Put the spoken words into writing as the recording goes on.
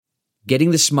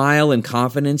Getting the smile and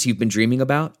confidence you've been dreaming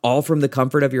about, all from the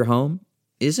comfort of your home,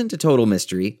 isn't a total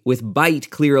mystery with Byte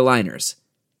clear aligners.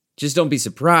 Just don't be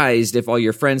surprised if all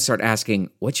your friends start asking,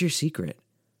 "What's your secret?"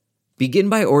 Begin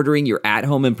by ordering your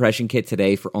at-home impression kit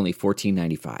today for only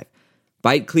 $14.95.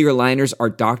 Byte clear aligners are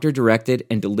doctor-directed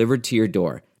and delivered to your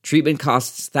door. Treatment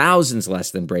costs thousands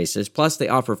less than braces, plus they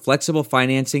offer flexible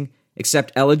financing,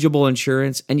 accept eligible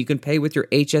insurance, and you can pay with your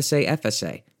HSA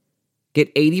FSA. Get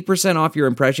 80% off your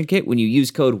impression kit when you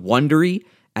use code WONDERY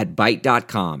at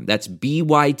Byte.com. That's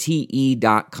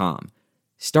BYTE.com.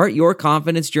 Start your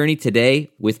confidence journey today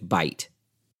with Byte.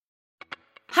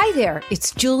 Hi there,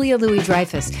 it's Julia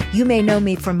Louis-Dreyfus. You may know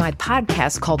me from my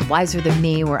podcast called Wiser Than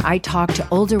Me, where I talk to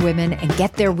older women and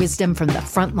get their wisdom from the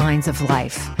front lines of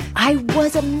life. I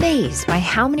was amazed by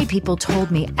how many people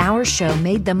told me our show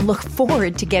made them look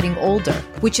forward to getting older,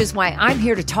 which is why I'm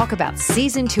here to talk about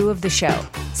season 2 of the show.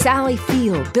 Sally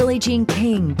Field, Billie Jean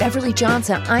King, Beverly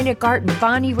Johnson, Ina Garten,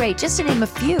 Bonnie Raitt, just to name a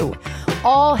few.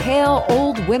 All hail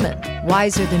old women.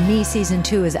 Wiser Than Me season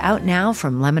 2 is out now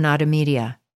from Lemonada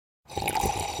Media.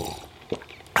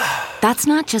 That's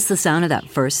not just the sound of that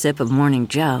first sip of Morning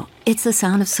Joe. It's the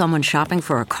sound of someone shopping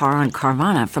for a car on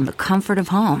Carvana from the comfort of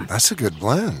home. That's a good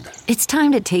blend. It's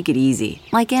time to take it easy,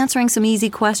 like answering some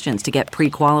easy questions to get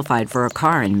pre-qualified for a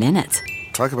car in minutes.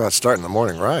 Talk about starting the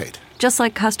morning right. Just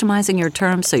like customizing your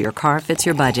terms so your car fits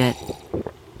your budget.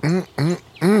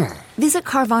 Visit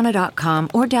Carvana.com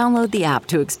or download the app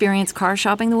to experience car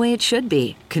shopping the way it should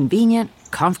be. Convenient,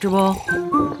 comfortable.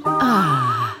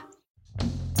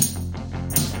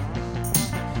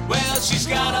 Well, she's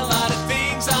got a lot of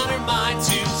things on her mind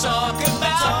to talk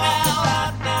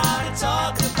about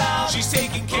now. She's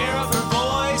taking care of her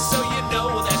voice, so you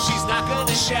know that she's not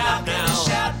gonna shout now.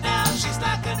 She's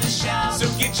not gonna shout. So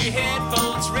get your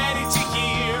headphones ready to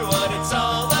hear what it's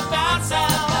all about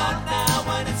now.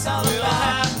 When it's all we'll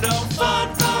have no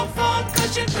fun,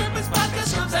 'cause your Christmas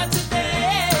podcast comes out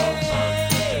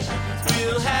today.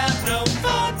 We'll have no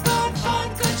fun,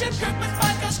 'cause your Christmas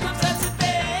podcast comes out today.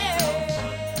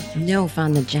 No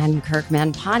Fun, the Jen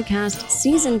Kirkman Podcast,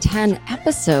 Season 10,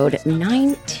 Episode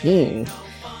 19.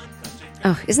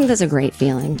 Oh, isn't this a great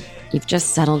feeling? You've just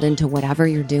settled into whatever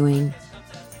you're doing,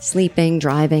 sleeping,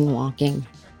 driving, walking.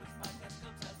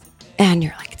 And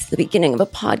you're like, it's the beginning of a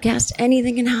podcast.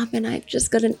 Anything can happen. I've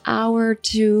just got an hour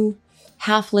to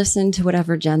half listen to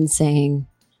whatever Jen's saying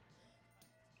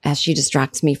as she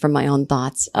distracts me from my own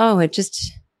thoughts. Oh,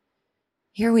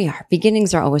 here we are.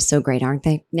 Beginnings are always so great, aren't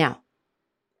they? Now,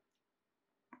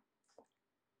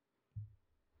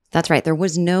 that's right. There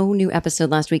was no new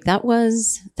episode last week. That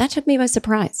took me by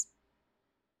surprise.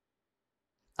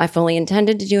 I fully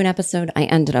intended to do an episode. I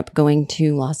ended up going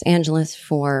to Los Angeles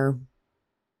for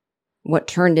what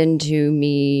turned into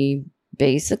me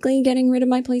basically getting rid of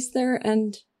my place there.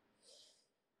 And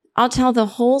I'll tell the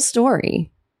whole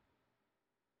story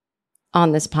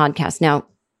on this podcast. Now,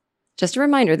 just a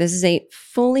reminder, this is a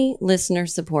fully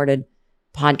listener-supported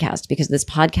podcast because this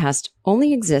podcast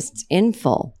only exists in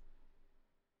full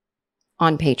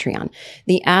on Patreon.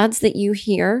 The ads that you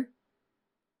hear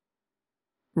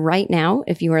right now,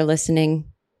 if you are listening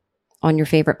on your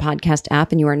favorite podcast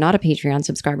app and you are not a Patreon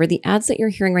subscriber, the ads that you're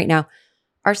hearing right now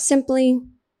are simply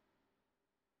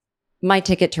my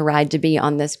ticket to ride to be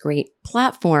on this great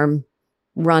platform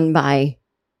run by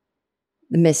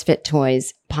the Misfit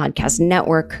Toys Podcast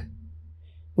Network,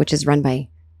 which is run by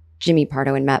Jimmy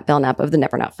Pardo and Matt Belknap of the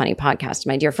Never Not Funny podcast,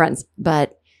 my dear friends.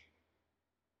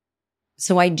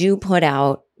 So I do put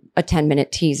out a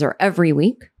 10-minute teaser every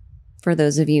week for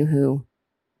those of you who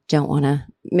don't want to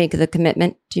make the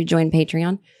commitment to join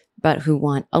Patreon, but who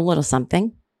want a little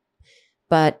something.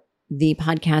 But the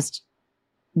podcast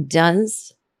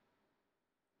does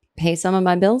pay some of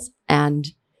my bills,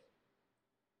 and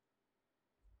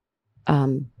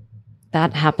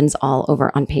that happens all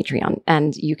over on Patreon.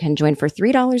 And you can join for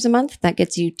 $3 a month. That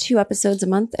gets you 2 episodes a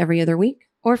month every other week,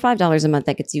 or $5 a month.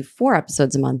 That gets you 4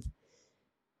 episodes a month.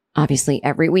 Obviously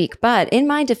every week. But in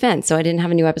my defense, so I didn't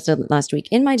have a new episode last week.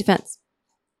 In my defense,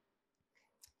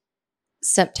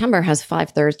 September has 5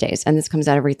 Thursdays, and this comes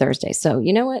out every Thursday. So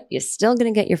you know what? You're still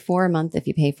going to get your 4 a month if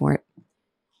you pay for it.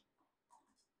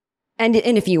 And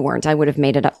if you weren't, I would have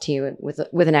made it up to you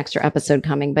with an extra episode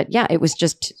coming. But yeah, it was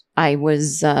just,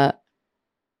 well,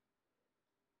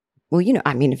 you know,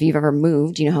 I mean, if you've ever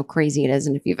moved, you know how crazy it is.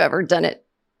 And if you've ever done it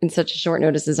in such a short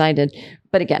notice as I did.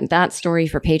 But again, that story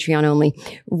for Patreon only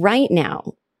right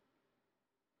now.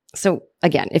 So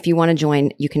again, if you want to join,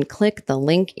 you can click the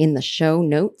link in the show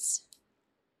notes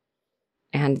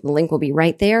and the link will be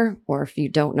right there. Or if you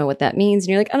don't know what that means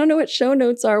and you're like, I don't know what show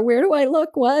notes are, where do I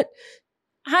look? What?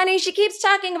 Honey, she keeps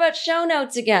talking about show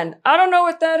notes again. I don't know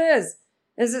what that is.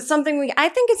 Is it something I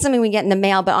think it's something we get in the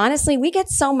mail, but honestly, we get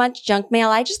so much junk mail.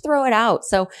 I just throw it out.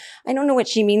 So I don't know what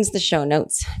she means, the show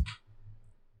notes.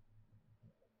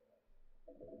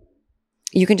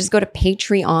 You can just go to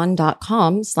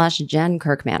patreon.com/Jen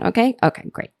Kirkman. Okay. Okay,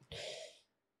 great.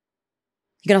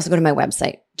 You can also go to my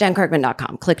website,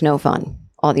 jenkirkman.com. Click no fun.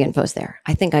 All the info's there.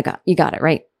 I think you got it,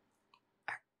 right?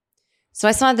 So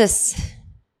I saw this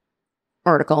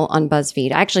article on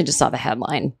BuzzFeed. I actually just saw the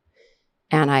headline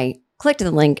and I clicked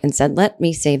the link and said, let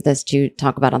me save this to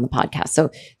talk about on the podcast.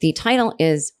 So the title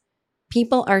is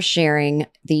People Are Sharing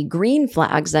the Green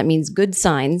Flags. That means good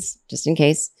signs, just in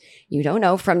case you don't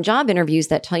know, from job interviews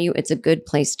that tell you it's a good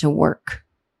place to work.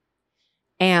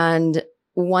 And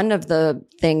one of the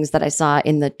things that I saw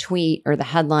in the tweet or the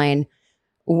headline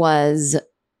was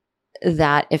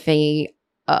that if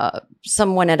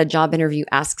someone at a job interview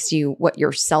asks you what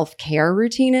your self-care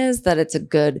routine is, that it's a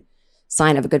good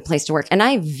sign of a good place to work. And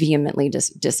I vehemently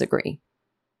disagree.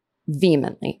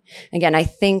 Vehemently. Again, I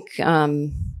think I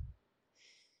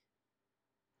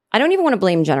don't even want to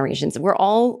blame generations. We're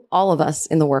all of us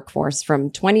in the workforce from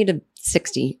 20 to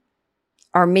 60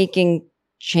 are making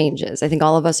changes. I think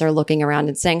all of us are looking around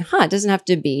and saying, it doesn't have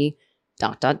to be ...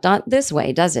 this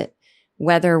way, does it?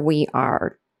 Whether we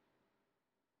are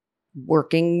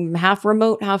working half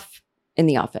remote, half in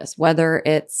the office, whether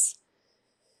it's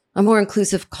a more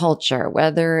inclusive culture,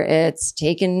 whether it's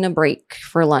taking a break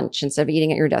for lunch instead of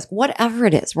eating at your desk, whatever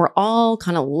it is, we're all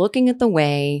kind of looking at the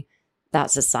way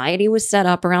that society was set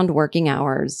up around working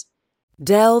hours.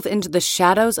 Delve into the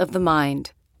shadows of the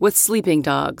mind with Sleeping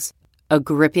Dogs, a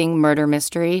gripping murder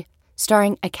mystery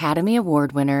starring Academy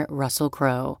Award winner Russell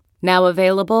Crowe. Now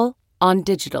available on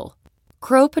digital.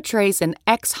 Crowe portrays an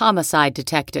ex-homicide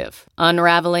detective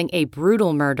unraveling a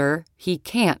brutal murder he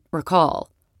can't recall.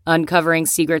 Uncovering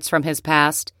secrets from his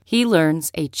past, he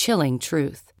learns a chilling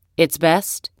truth. It's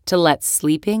best to let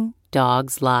sleeping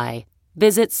dogs lie.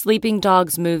 Visit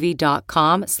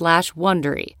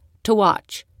sleepingdogsmovie.com/Wondery to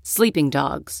watch Sleeping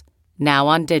Dogs, now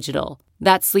on digital.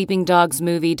 That's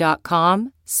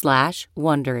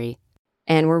sleepingdogsmovie.com/Wondery.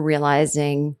 And we're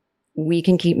realizing we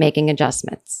can keep making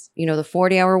adjustments. You know, the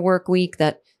 40-hour work week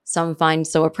that some find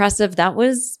so oppressive, that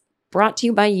was brought to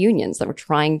you by unions that were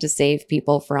trying to save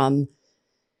people from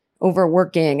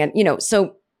overworking. And,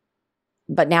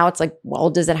 but now it's like, well,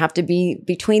 does it have to be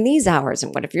between these hours?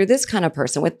 And what if you're this kind of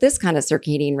person with this kind of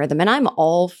circadian rhythm? And I'm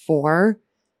all for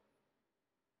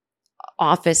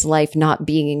office life not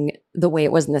being the way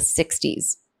it was in the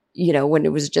 60s, when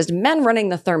it was just men running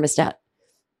the thermostat.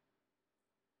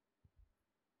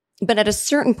 But at a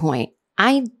certain point,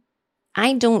 I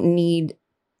don't need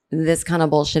this kind of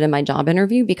bullshit in my job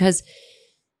interview, because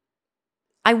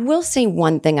I will say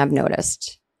one thing I've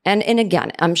noticed. And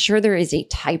again, I'm sure there is a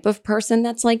type of person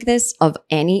that's like this of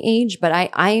any age, but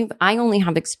I only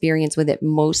have experience with it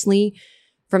mostly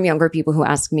from younger people who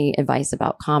ask me advice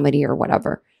about comedy or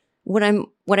whatever. What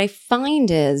I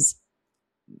find is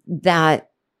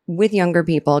that with younger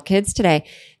people, kids today,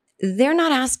 they're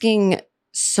not asking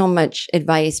so much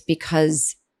advice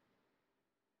because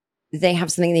they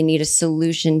have something they need a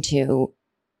solution to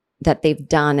that they've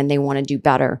done and they want to do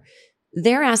better.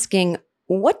 They're asking,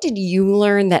 what did you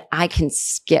learn that I can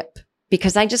skip?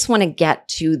 Because I just want to get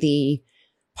to the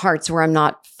parts where I'm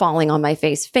not falling on my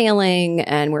face, failing,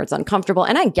 and where it's uncomfortable.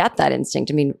 And I get that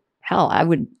instinct. I mean, hell, I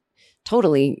would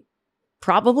totally,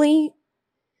 probably,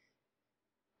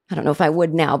 I don't know if I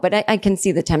would now, but I can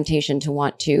see the temptation to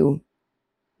want to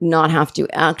not have to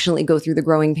actually go through the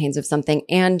growing pains of something.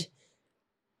 And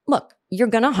look, you're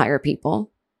going to hire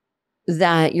people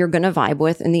that you're going to vibe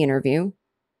with in the interview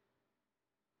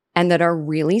and that are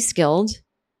really skilled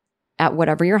at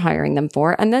whatever you're hiring them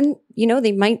for. And then,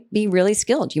 they might be really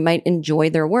skilled. You might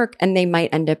enjoy their work and they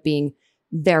might end up being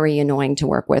very annoying to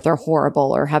work with or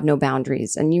horrible or have no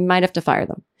boundaries. And you might have to fire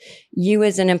them. You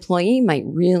as an employee might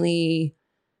really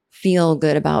feel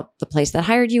good about the place that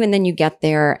hired you. And then you get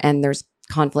there and there's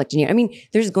conflict in you. I mean,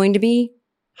 there's going to be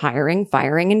hiring,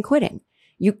 firing, and quitting.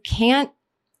 You can't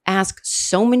ask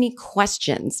so many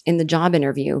questions in the job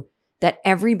interview that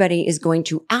everybody is going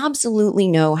to absolutely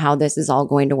know how this is all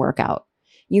going to work out.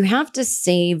 You have to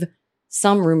save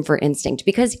some room for instinct,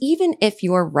 because even if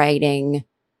you're writing,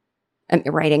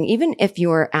 even if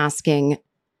you're asking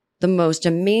the most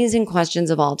amazing questions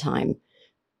of all time,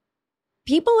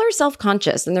 people are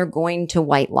self-conscious and they're going to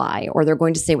white lie or they're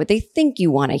going to say what they think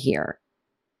you want to hear.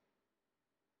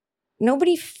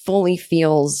 Nobody fully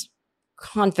feels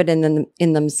confident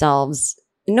in themselves.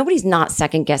 Nobody's not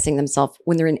second guessing themselves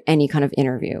when they're in any kind of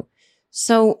interview.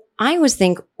 So I always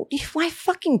think, why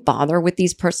fucking bother with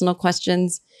these personal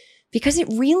questions? Because it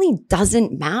really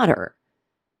doesn't matter.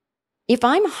 If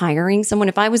I'm hiring someone,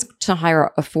 if I was to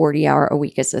hire a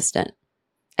 40-hour-a-week assistant,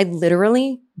 I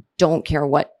literally don't care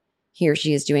what he or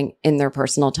she is doing in their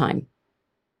personal time.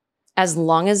 As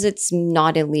long as it's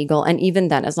not illegal. And even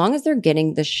then, as long as they're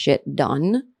getting the shit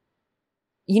done,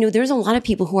 there's a lot of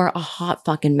people who are a hot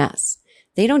fucking mess.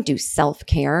 They don't do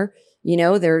self-care.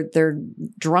 They're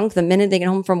drunk the minute they get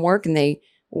home from work and they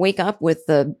wake up with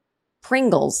the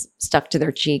Pringles stuck to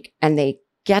their cheek and they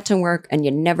get to work and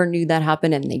you never knew that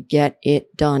happened and they get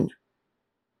it done.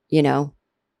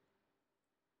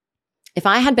 If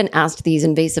I had been asked these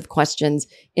invasive questions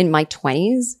in my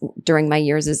 20s during my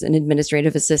years as an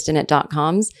administrative assistant at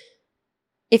 .coms,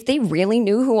 if they really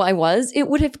knew who I was, it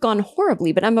would have gone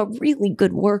horribly, but I'm a really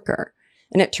good worker.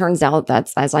 And it turns out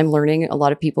that's, as I'm learning, a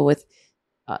lot of people with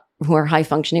who are high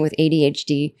functioning with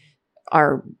ADHD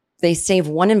they save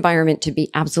one environment to be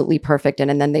absolutely perfect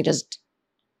and then they just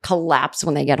collapse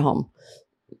when they get home,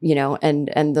 and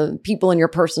the people in your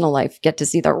personal life get to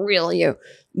see the real you.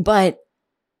 But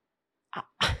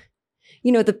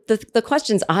the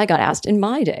questions I got asked in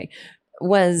my day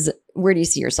was, where do you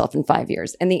see yourself in 5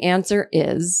 years? And the answer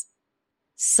is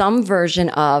some version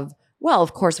of, well,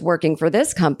 of course, working for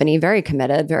this company, very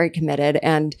committed,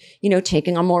 and,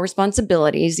 taking on more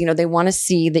responsibilities. They want to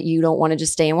see that you don't want to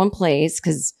just stay in one place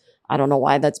because I don't know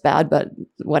why that's bad, but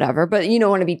whatever. But you don't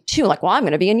want to be too like, well, I'm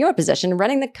going to be in your position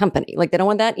running the company. Like they don't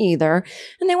want that either.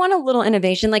 And they want a little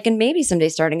innovation, like, and maybe someday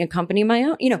starting a company of my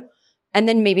own, and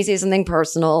then maybe say something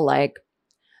personal like,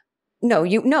 no,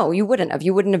 you wouldn't have.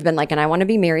 You wouldn't have been like, and I want to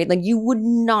be married. Like you would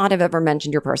not have ever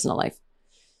mentioned your personal life.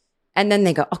 And then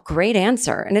they go, oh, great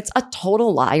answer. And it's a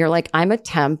total lie. You're like, I'm a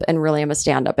temp and really I'm a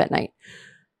stand-up at night.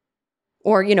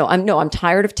 Or, I'm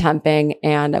tired of temping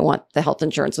and I want the health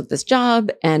insurance with this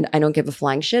job and I don't give a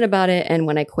flying shit about it. And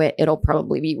when I quit, it'll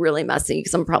probably be really messy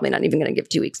because I'm probably not even going to give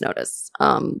 2 weeks notice.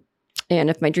 And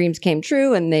if my dreams came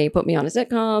true and they put me on a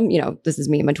sitcom, this is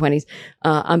me in my 20s,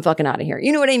 I'm fucking out of here.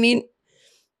 You know what I mean?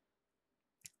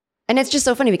 And it's just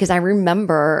so funny because I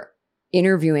remember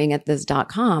interviewing at this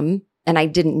 .com and I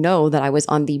didn't know that I was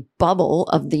on the bubble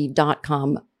of the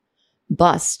 .com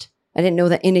bust. I didn't know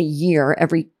that in a year,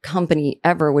 every company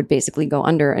ever would basically go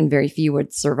under and very few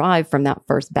would survive from that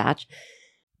first batch.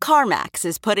 CarMax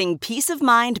is putting peace of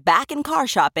mind back in car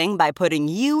shopping by putting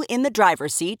you in the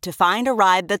driver's seat to find a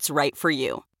ride that's right for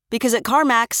you. Because at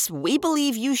CarMax, we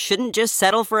believe you shouldn't just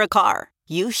settle for a car.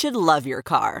 You should love your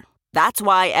car. That's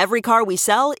why every car we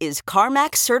sell is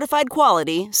CarMax certified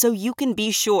quality, so you can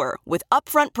be sure with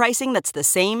upfront pricing that's the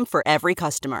same for every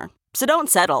customer. So don't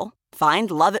settle. Find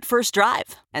love at first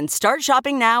drive and start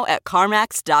shopping now at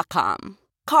CarMax.com.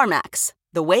 CarMax,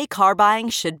 the way car buying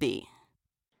should be.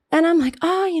 And I'm like,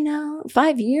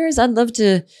 5 years, I'd love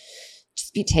to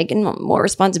just be taking more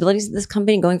responsibilities at this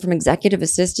company, going from executive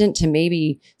assistant to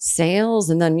maybe sales.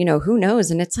 And then, who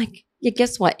knows? And it's like, yeah,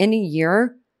 guess what? In a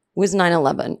year was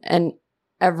 9/11. And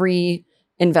every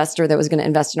investor that was going to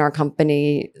invest in our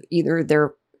company, either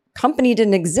their company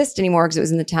didn't exist anymore because it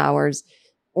was in the towers,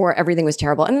 or everything was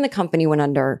terrible. And then the company went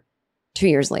under 2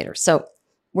 years later. So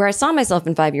where I saw myself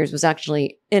in 5 years was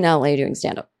actually in LA doing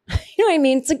stand-up. You know what I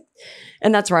mean? It's like,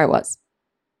 and that's where I was.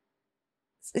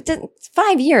 It's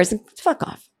 5 years. Fuck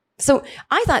off. So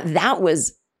I thought that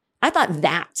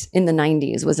in the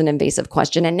 90s was an invasive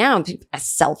question. And now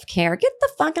self-care. Get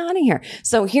the fuck out of here.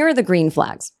 So here are the green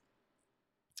flags.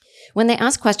 When they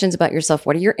ask questions about yourself,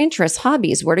 what are your interests,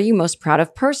 hobbies? What are you most proud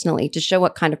of personally, to show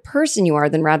what kind of person you are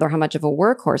than rather how much of a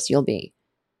workhorse you'll be?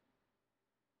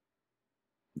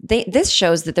 This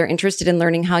shows that they're interested in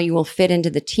learning how you will fit into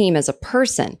the team as a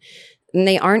person. And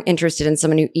they aren't interested in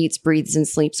someone who eats, breathes, and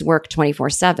sleeps work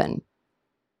 24/7.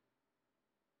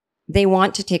 They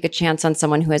want to take a chance on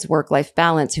someone who has work-life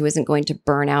balance, who isn't going to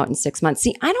burn out in 6 months.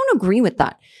 See, I don't agree with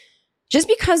that. Just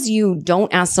because you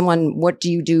don't ask someone, what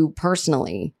do you do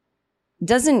personally,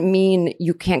 doesn't mean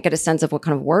you can't get a sense of what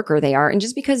kind of worker they are. And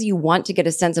just because you want to get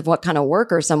a sense of what kind of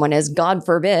worker someone is, God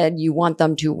forbid you want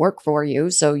them to work for you.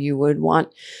 So you would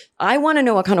I want to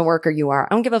know what kind of worker you are.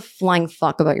 I don't give a flying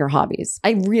fuck about your hobbies.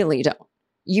 I really don't.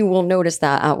 You will notice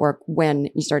that at work when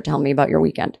you start telling me about your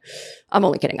weekend. I'm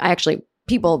only kidding.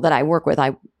 People that I work with,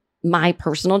 my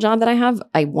personal job that I have,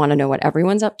 I want to know what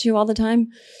everyone's up to all the time.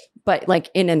 But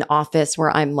like in an office where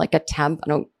I'm like a temp, I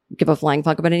don't give a flying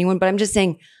fuck about anyone, but I'm just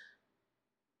saying,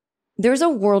 there's a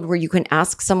world where you can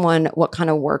ask someone what kind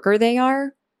of worker they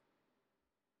are,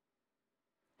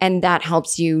 and that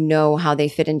helps you know how they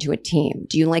fit into a team.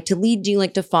 Do you like to lead? Do you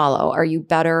like to follow? Are you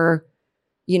better,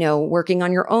 working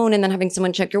on your own and then having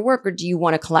someone check your work, or do you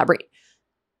want to collaborate?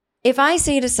 if I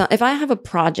have a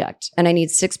project and I need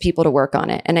 6 people to work on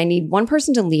it and I need one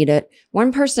person to lead it,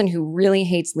 one person who really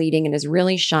hates leading and is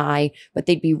really shy, but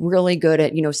they'd be really good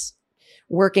at,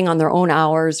 working on their own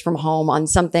hours from home on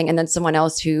something. And then someone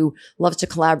else who loves to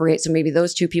collaborate. So maybe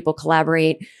those 2 people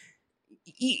collaborate.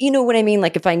 You know what I mean?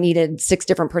 Like if I needed 6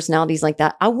 different personalities like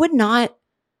that, I would not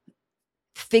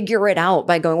figure it out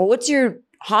by going, well, what's your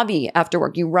hobby after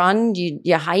work? You run? Do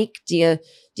you hike? Do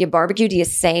you barbecue? Do you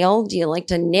sail? Do you like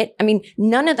to knit? I mean,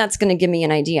 none of that's going to give me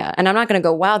an idea. And I'm not going to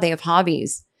go, wow, they have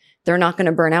hobbies. They're not going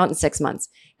to burn out in 6 months.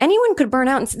 Anyone could burn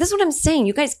out. And this is what I'm saying.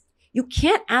 You guys, you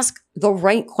can't ask the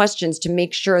right questions to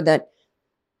make sure that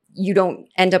you don't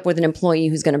end up with an employee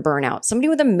who's going to burn out. Somebody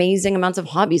with amazing amounts of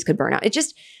hobbies could burn out.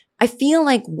 I feel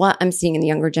like what I'm seeing in the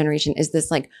younger generation is this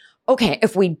like, okay,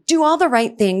 if we do all the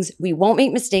right things, we won't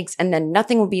make mistakes and then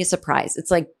nothing will be a surprise.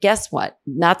 It's like, guess what?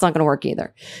 That's not going to work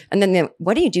either. And then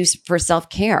what do you do for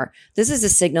self-care? This is a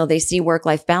signal they see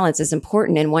work-life balance is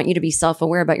important and want you to be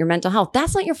self-aware about your mental health.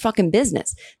 That's not your fucking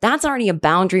business. That's already a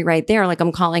boundary right there, like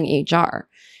I'm calling HR.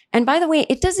 And by the way,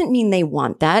 it doesn't mean they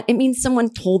want that. It means someone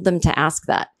told them to ask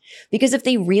that. Because if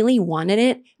they really wanted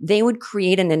it, they would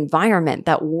create an environment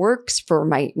that works for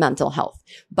my mental health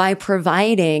by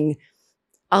providing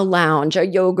a lounge, a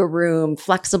yoga room,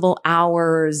 flexible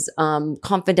hours,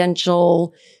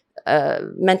 confidential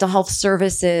mental health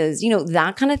services,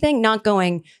 that kind of thing. Not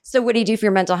going, so what do you do for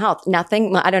your mental health?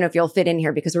 Nothing. Well, I don't know if you'll fit in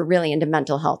here because we're really into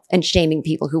mental health and shaming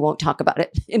people who won't talk about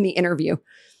it in the interview.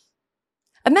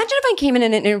 Imagine if I came in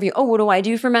an interview, oh, what do I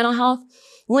do for mental health?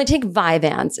 Well, I take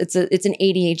Vyvanse. It's an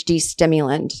ADHD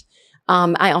stimulant.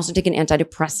 I also take an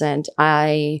antidepressant.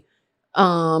 I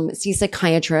see a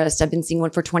psychiatrist. I've been seeing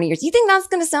one for 20 years. You think that's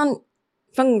going to sound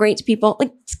fucking great to people?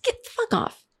 Like, get the fuck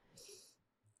off.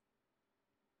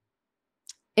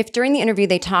 If during the interview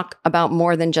they talk about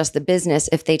more than just the business,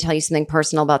 if they tell you something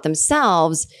personal about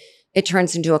themselves, it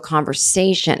turns into a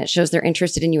conversation. It shows they're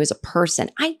interested in you as a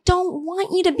person. I don't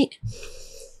want you to be...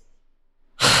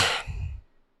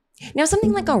 Now,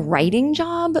 something like a writing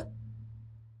job,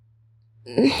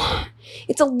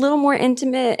 it's a little more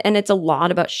intimate and it's a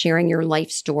lot about sharing your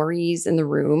life stories in the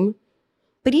room.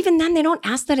 But even then, they don't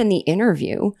ask that in the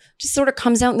interview. It just sort of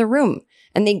comes out in the room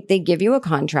and they give you a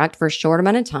contract for a short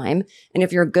amount of time. And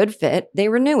if you're a good fit, they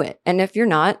renew it. And if you're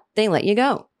not, they let you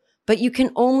go. But you can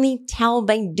only tell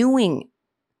by doing.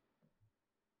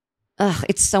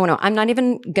 It's so annoying. I'm not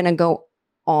even going to go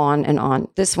on and on.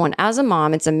 This one, as a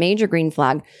mom, it's a major green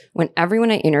flag when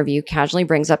everyone I interview casually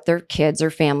brings up their kids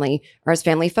or family or has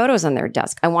family photos on their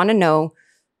desk. I want to know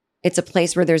it's a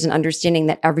place where there's an understanding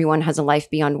that everyone has a life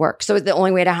beyond work. So the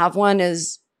only way to have one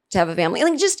is to have a family.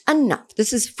 Like, just enough.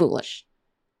 This is foolish.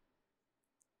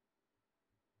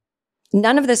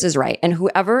 None of this is right. And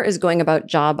whoever is going about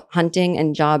job hunting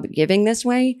and job giving this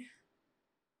way,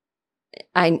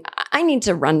 I need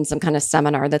to run some kind of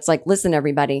seminar that's like, listen,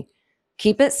 everybody,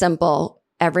 keep it simple.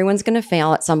 Everyone's going to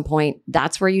fail at some point.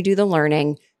 That's where you do the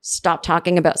learning. Stop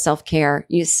talking about self-care.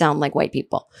 You sound like white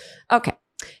people. Okay.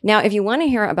 Now, if you want to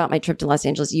hear about my trip to Los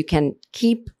Angeles, you can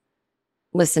keep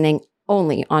listening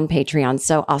only on Patreon.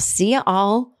 So I'll see you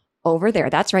all over there.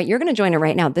 That's right. You're going to join it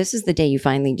right now. This is the day you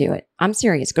finally do it. I'm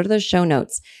serious. Go to those show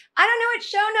notes. I don't know what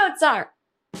show notes are.